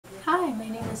my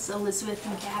name is Elizabeth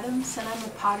McAdams, and I'm a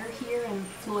potter here in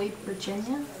Floyd,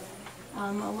 Virginia.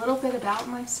 A little bit about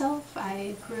myself.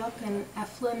 I grew up in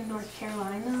Eflin, North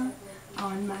Carolina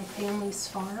on my family's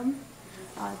farm.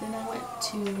 Then I went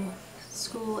to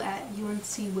school at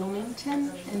UNC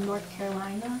Wilmington in North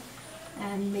Carolina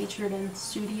and majored in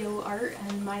studio art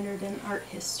and minored in art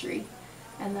history.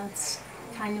 And that's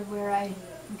kind of where I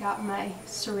got my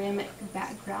ceramic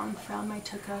background from. I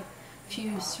took a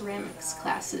few ceramics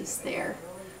classes there.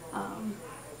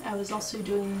 I was also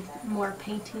doing more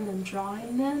painting and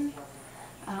drawing then,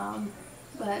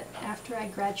 but after I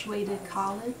graduated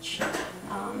college,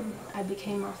 I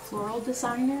became a floral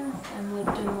designer and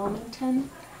lived in Wilmington,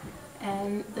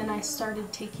 and then I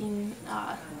started taking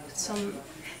some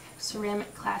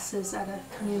ceramic classes at a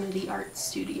community art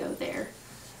studio there,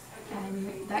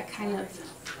 and that kind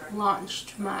of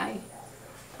launched my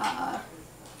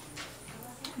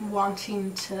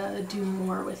wanting to do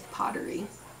more with pottery.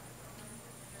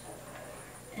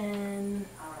 And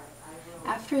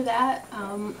after that,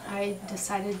 I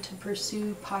decided to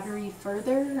pursue pottery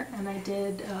further, and I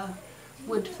did a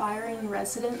wood firing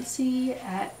residency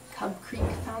at Cub Creek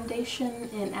Foundation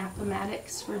in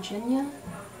Appomattox, Virginia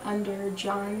under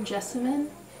John Jessamine.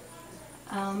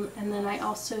 And then I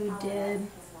also did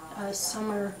a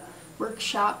summer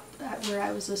workshop where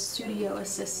I was a studio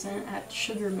assistant at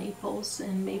Sugar Maples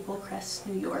in Maple Crest,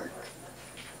 New York.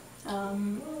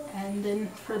 And then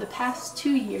for the past 2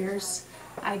 years,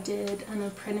 I did an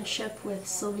apprenticeship with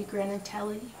Sylvie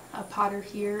Granatelli, a potter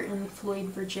here in Floyd,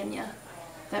 Virginia,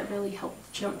 that really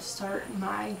helped jumpstart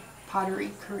my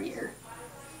pottery career.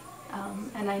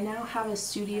 And I now have a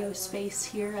studio space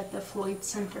here at the Floyd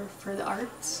Center for the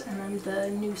Arts, and I'm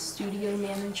the new studio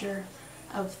manager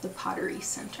of the Pottery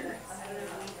Center.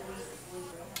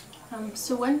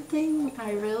 So one thing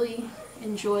I really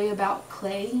enjoy about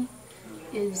clay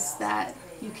is that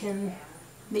you can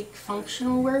make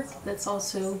functional work that's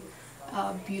also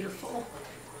beautiful,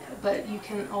 but you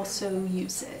can also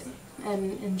use it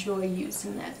and enjoy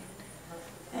using it.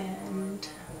 And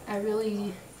I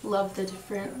really love the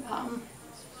different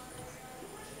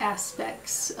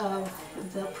aspects of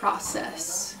the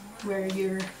process, where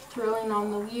you're throwing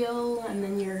on the wheel and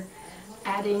then you're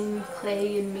adding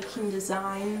clay and making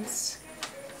designs.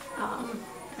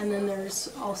 And then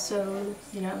there's also,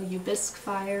 you bisque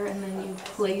fire and then you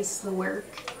glaze the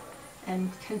work and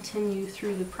continue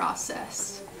through the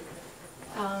process.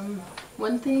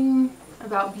 One thing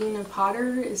about being a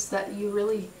potter is that you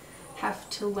really have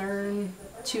to learn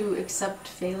to accept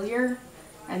failure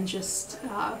and just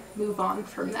move on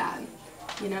from that.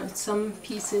 Some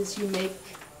pieces you make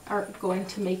aren't going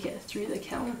to make it through the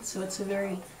kiln, so it's a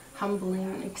very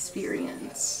humbling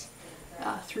experience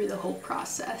through the whole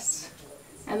process.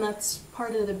 And that's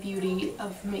part of the beauty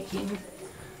of making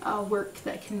work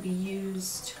that can be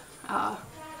used,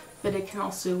 but it can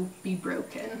also be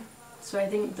broken. So I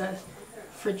think the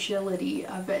fragility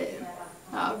of it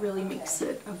really makes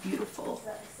it a beautiful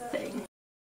thing.